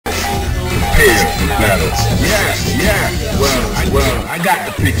prepared for battle. Yeah. Well, I got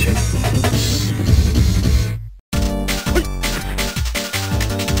the picture.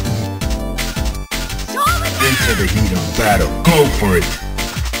 Into the heat of battle. Go for it.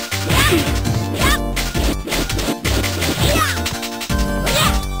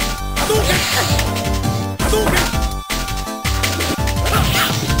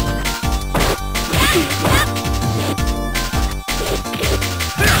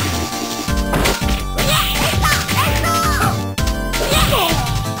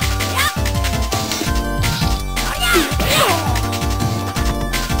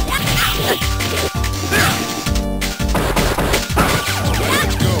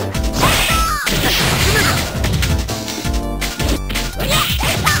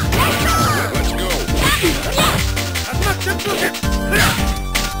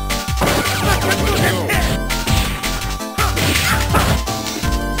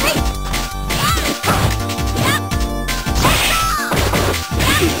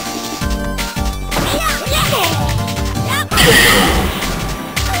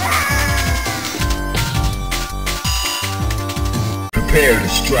 Prepare to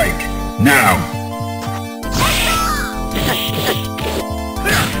strike, now!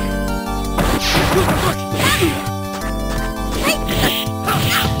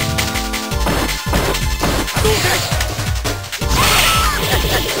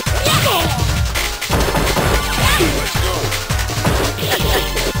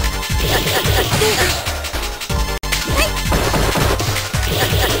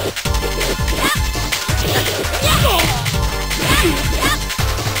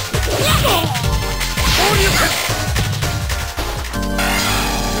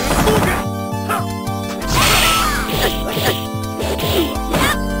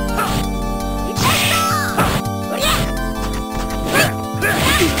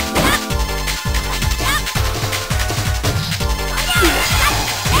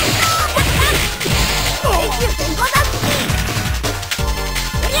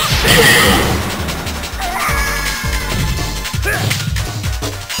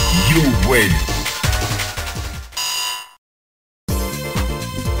 You win.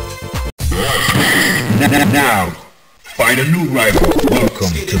 Now, find a new rival.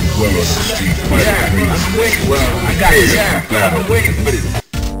 Welcome to the world of the Street Fighter. I'm waiting. Well, I got it. I'm waiting for this.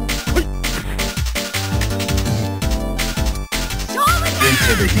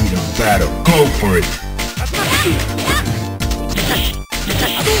 Into the heat of battle. Go for it.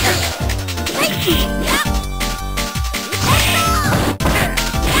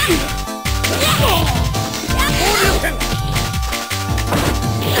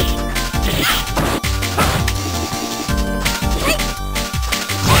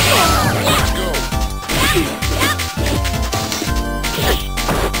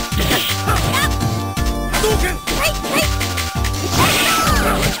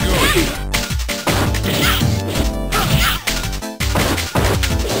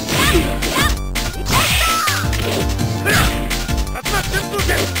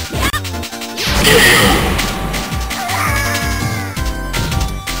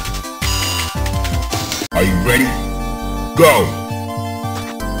 Are you ready? Go!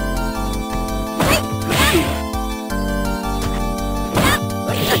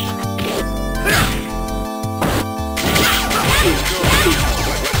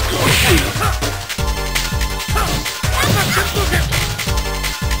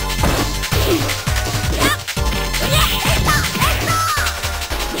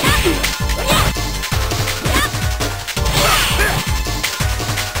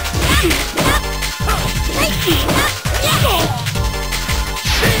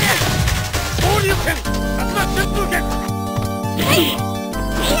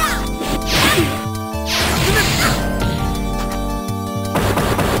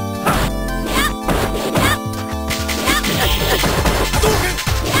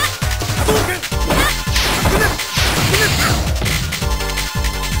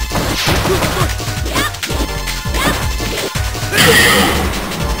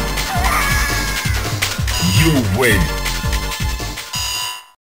 You win.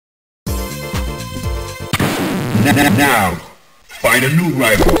 Now, find a new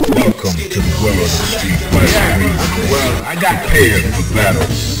rival. Welcome to the world of the Street Fighter. Well, I got prepared for battle.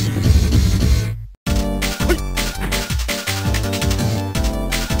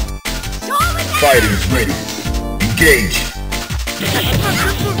 Fighters ready. Engage.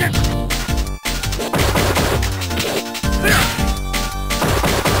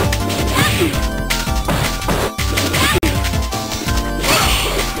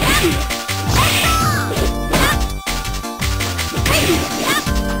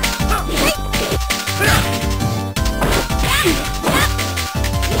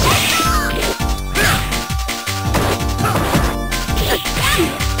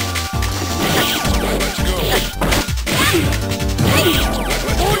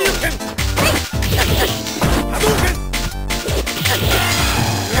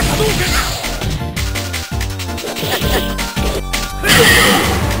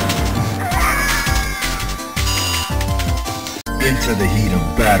 heat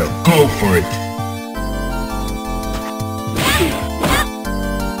of battle. Go for it.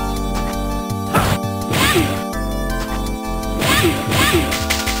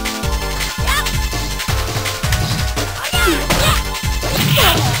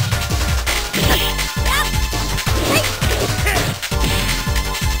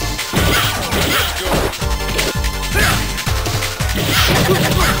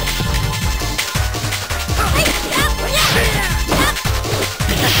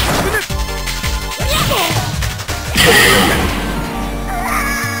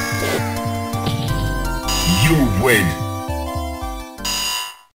 You win.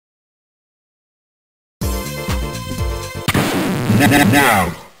 Now,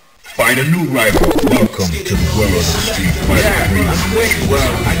 find a new rival. Welcome to the world of Street Fighter. I've been waiting.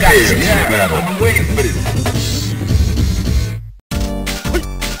 Well, I got you. Battle. I've been waiting for this.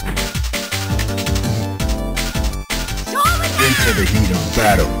 Into the heat of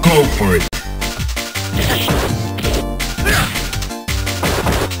battle. Go for it.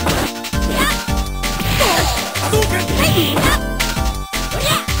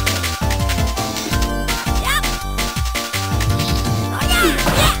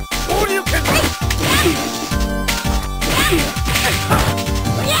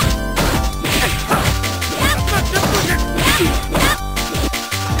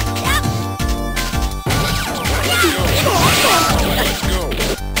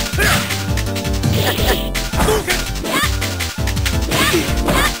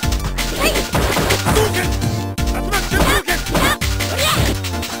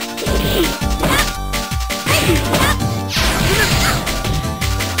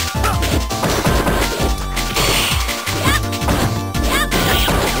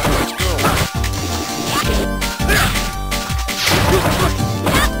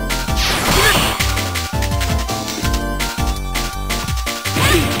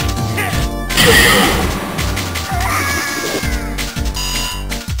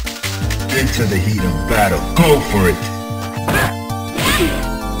 Into the heat of battle. Go for it.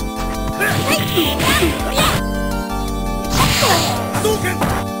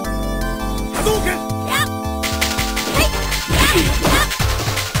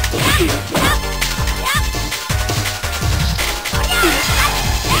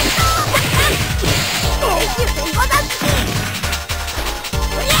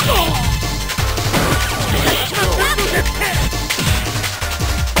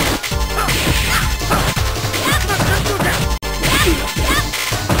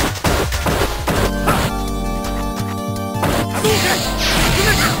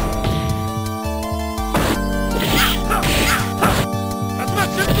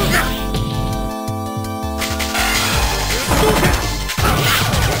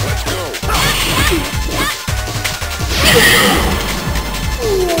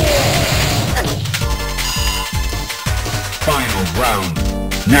 Final round.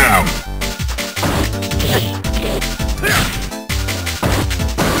 Now.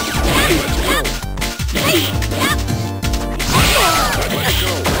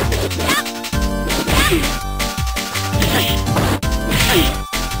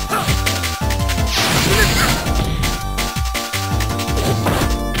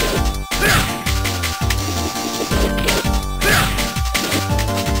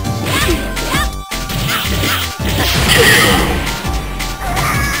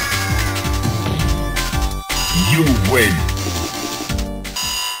 You win.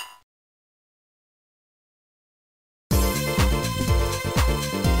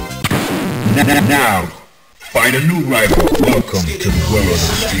 Now, find a new rival. Welcome to the world of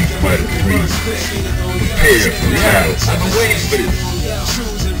Street Fighter 3. Prepare for battle. I've been waiting for this.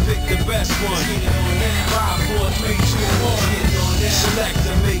 Choose and pick the best one. 5, 4, 3, 2, 1. Select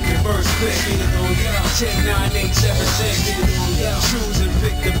and make your first pick. 10, 9, 8, 7, 6. Choose and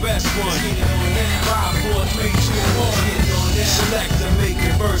pick the best one. 5, 4, 3, 2, 1. Select and make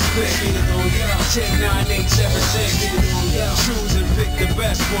your first pick. 10, 9, 8, 7, 6. Choose and pick the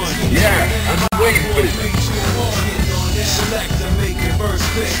best one. Yeah, I've been waiting for this. Select and make your first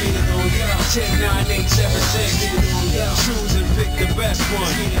pick. 10, 9, 8, 7, 6. Choose and pick the best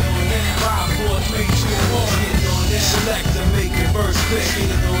one. 5, 4, 3, 2, 1. Select and make your first pick.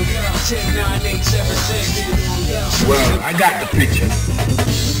 10, 9, 8, 7, 6. Well, I got the picture.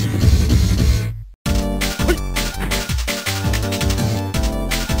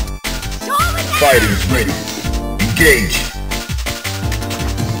 Fighters ready. Engage.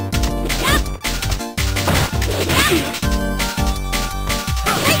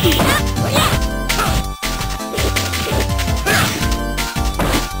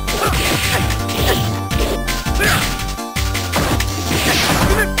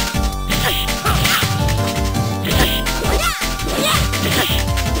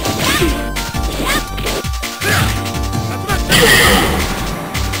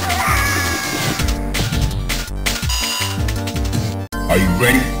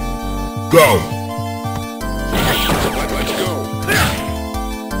 Go! Let's go.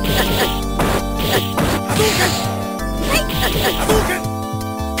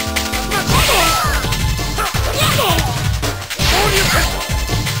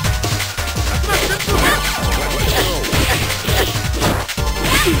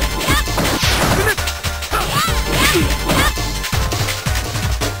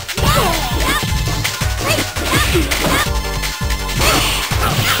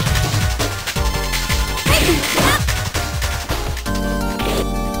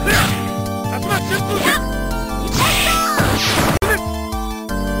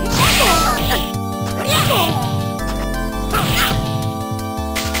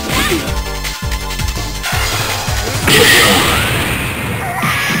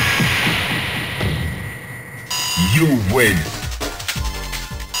 You win.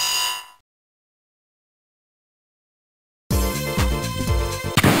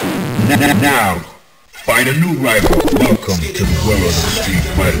 Now, find a new rival. Welcome to the world of Street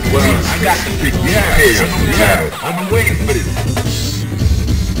Fighter. Well, I got the picture. Yeah. I've been waiting for this.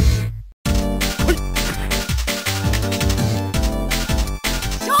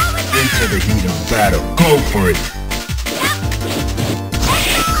 Into the heat of battle. Go for it.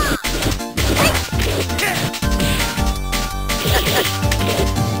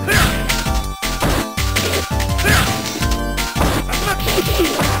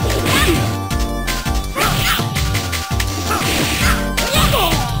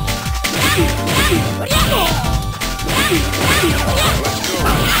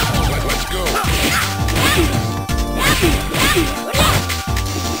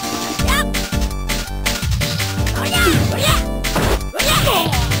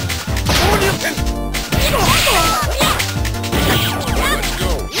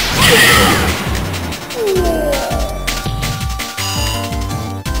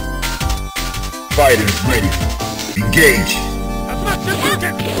 Fighters ready. Engage. Let's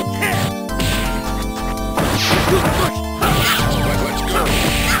go.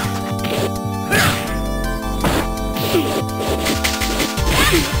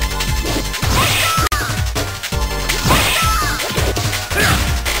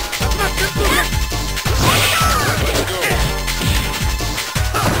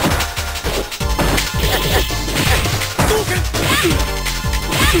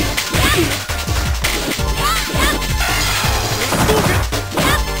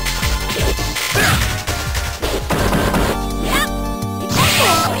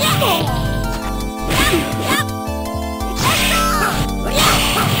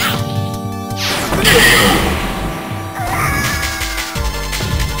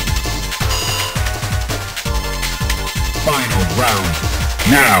 Final round.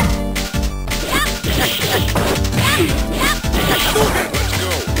 Now.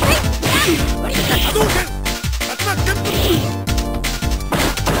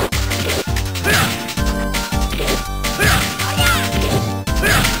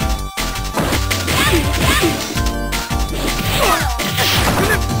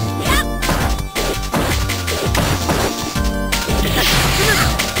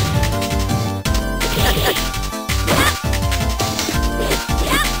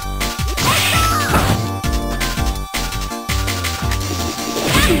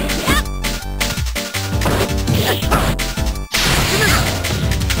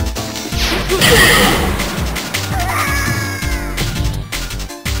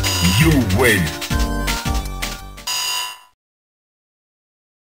 You win.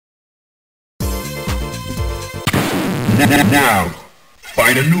 Now,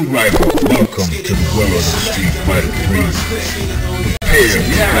 find a new rival. Welcome to the world of Street Fighter 3. Prepare for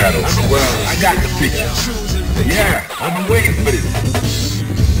battle. Well, I got the picture. Yeah, I've been waiting for this.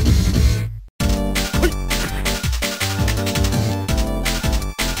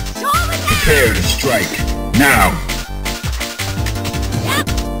 Prepare to strike. Now.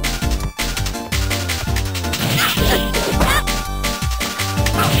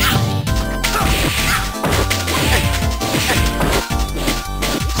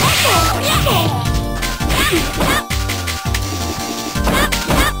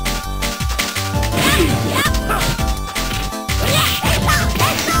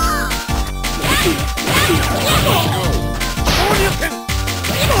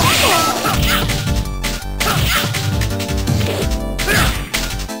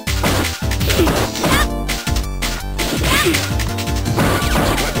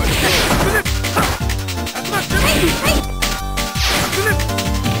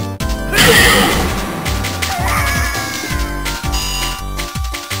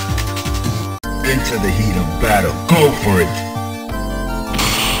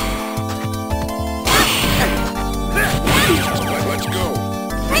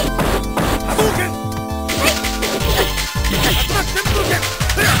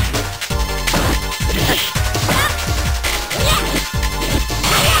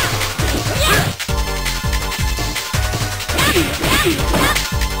 You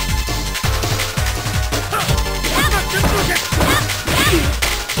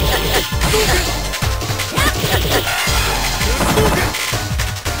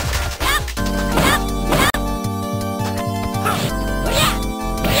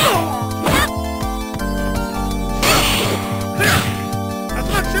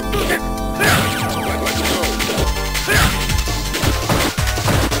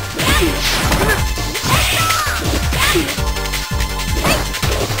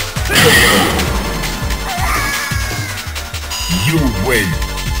win.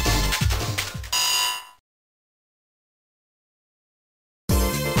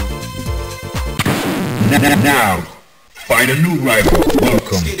 Now, find a new rival.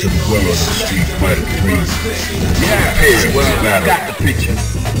 Welcome to the world of Street Fighter 3. Yeah, hey, well, I got the picture.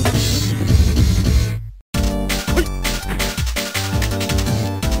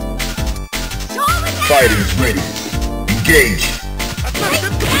 Fighters ready. Engage.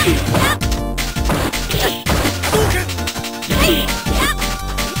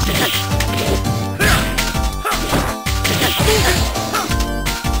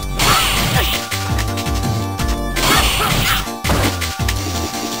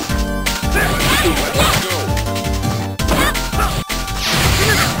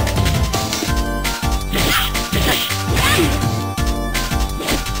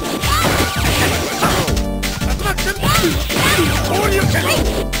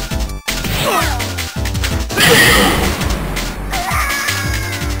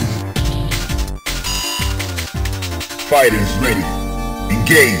 Fighters ready.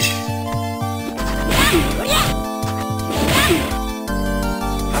 Engage.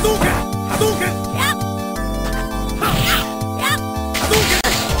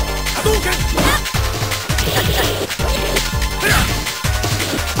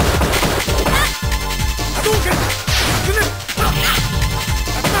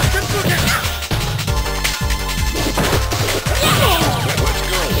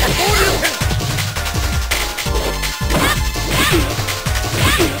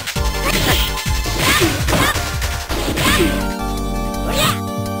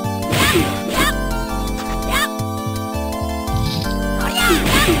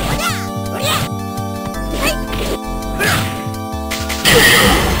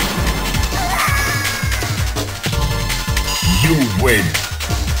 You win.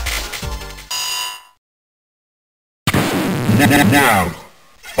 Now,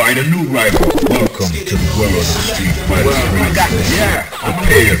 find a new rival. Welcome to the world of Street Fighter 3. I got this. Yeah,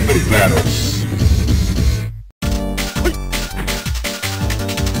 prepare for the battle.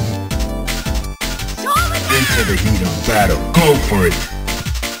 Into the heat of battle. Go for it.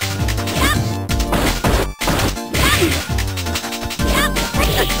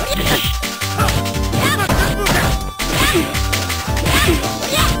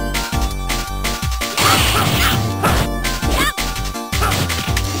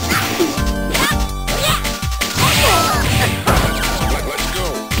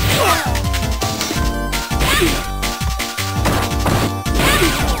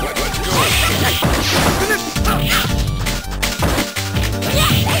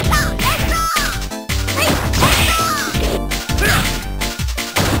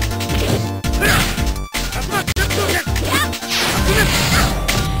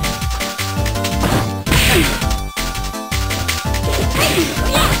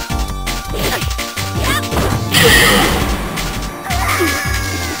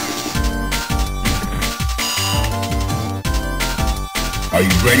 Are you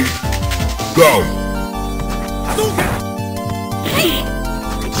ready? Go!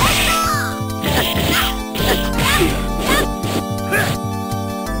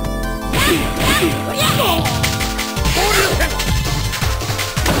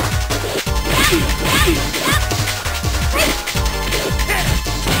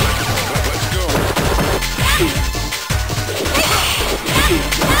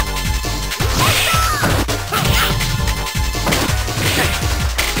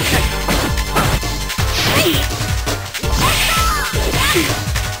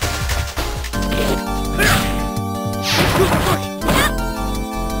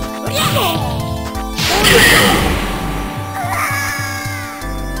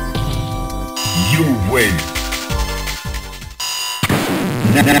 You win.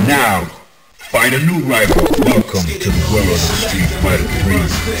 Now, find a new rival. Welcome to the world of Street Fighter 3.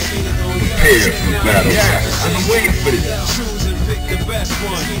 Prepare for battle. Yeah, I've been waiting for this.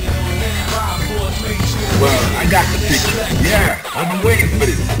 Well, I got the picture. Yeah, I've been waiting for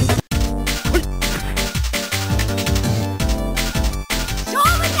this.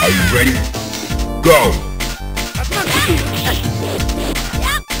 Are you ready? Go!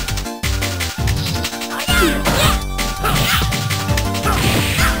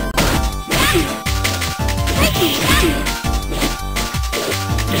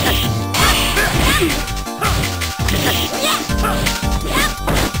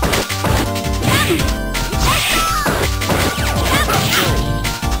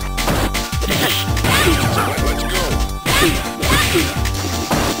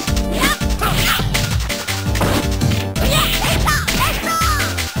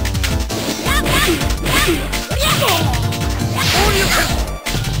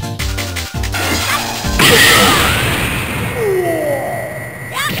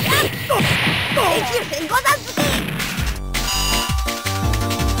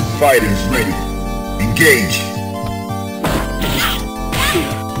 Fighters ready. Engage.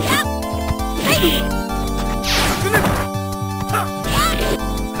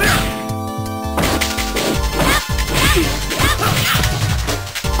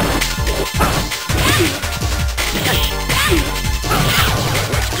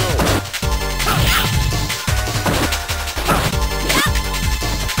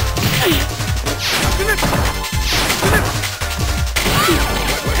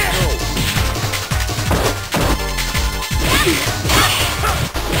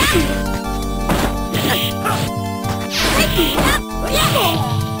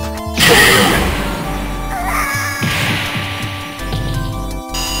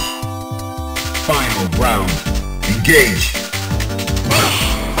 Final round. Engage.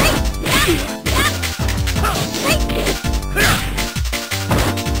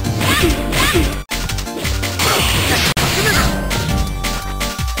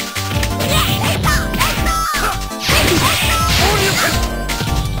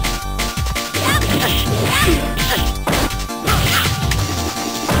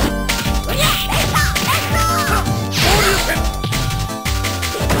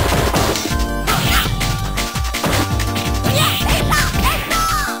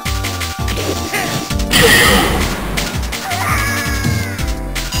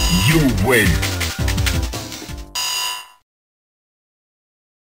 You win.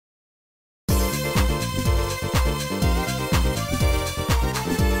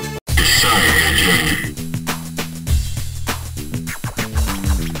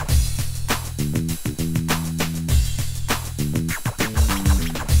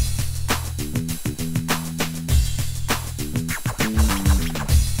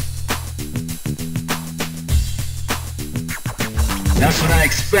 That's what I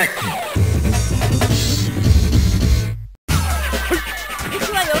expected.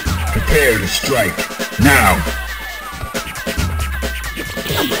 Prepare to strike. Now.